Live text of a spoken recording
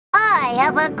I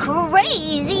have a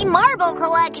crazy marble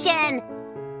collection!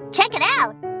 Check it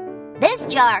out! This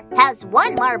jar has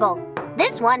 1 marble.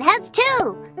 This one has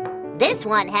 2. This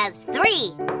one has 3.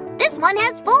 This one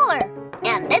has 4.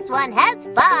 And this one has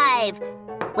 5.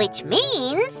 Which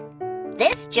means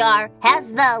this jar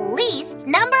has the least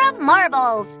number of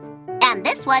marbles. And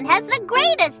this one has the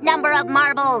greatest number of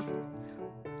marbles.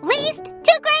 Least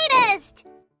to greatest!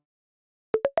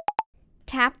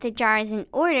 Tap the jars in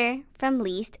order from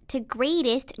least to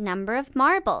greatest number of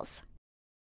marbles.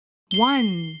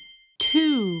 1,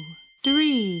 2,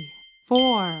 3,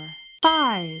 4,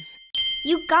 5.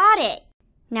 You got it!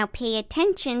 Now pay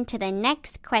attention to the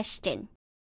next question.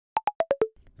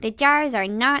 The jars are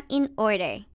not in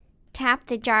order. Tap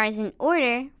the jars in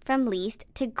order from least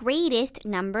to greatest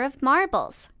number of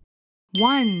marbles.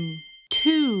 1,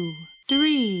 2,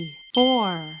 3,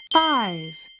 4,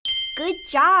 5. Good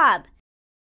job!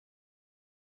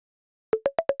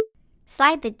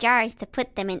 Slide the jars to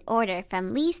put them in order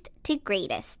from least to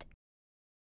greatest.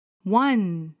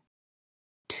 1,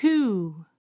 2,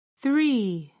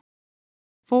 3,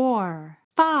 4,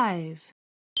 5.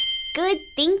 Good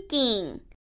thinking!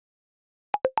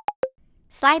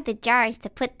 Slide the jars to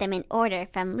put them in order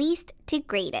from least to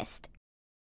greatest.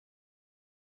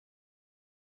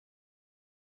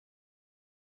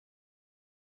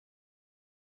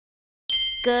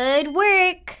 Good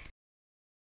work!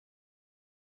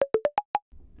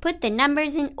 Put the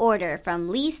numbers in order from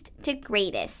least to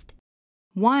greatest.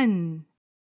 1,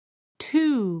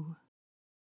 2,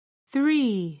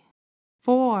 3,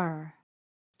 4,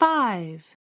 5.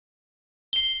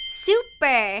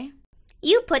 Super!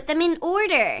 You put them in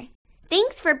order.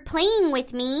 Thanks for playing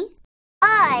with me.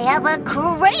 I have a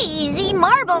crazy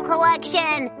marble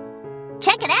collection!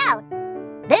 Check it out!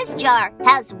 This jar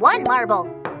has 1 marble.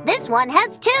 This one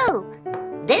has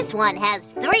 2. This one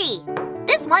has 3.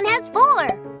 This one has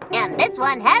 4. And this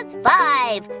one has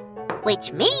 5.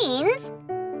 Which means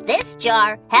this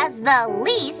jar has the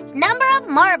least number of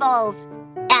marbles.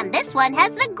 And this one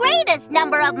has the greatest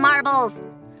number of marbles.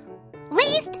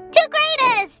 Least to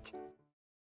greatest!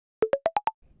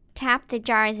 Tap the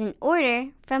jars in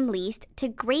order from least to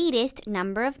greatest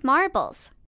number of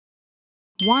marbles.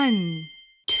 1,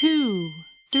 2,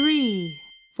 3,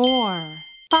 4,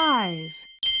 5.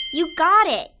 You got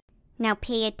it! Now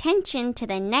pay attention to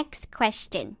the next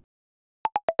question.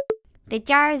 The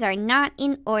jars are not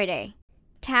in order.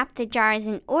 Tap the jars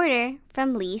in order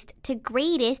from least to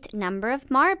greatest number of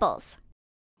marbles.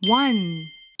 1,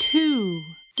 2,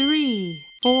 3,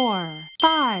 4,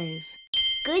 5.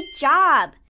 Good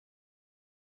job!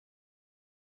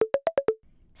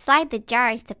 Slide the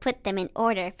jars to put them in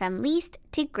order from least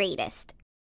to greatest.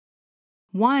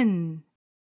 1,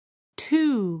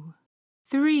 2,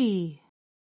 3,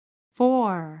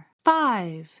 4,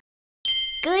 5.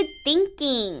 Good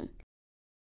thinking!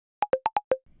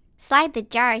 Slide the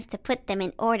jars to put them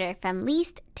in order from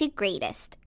least to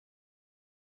greatest.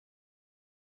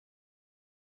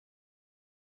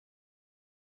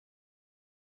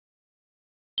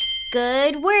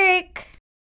 Good work!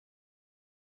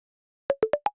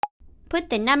 Put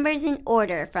the numbers in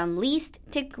order from least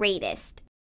to greatest.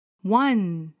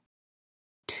 1,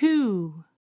 2,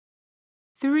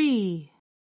 3,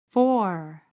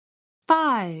 4,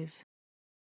 5.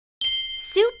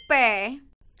 Super!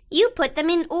 You put them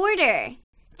in order.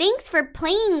 Thanks for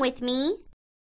playing with me.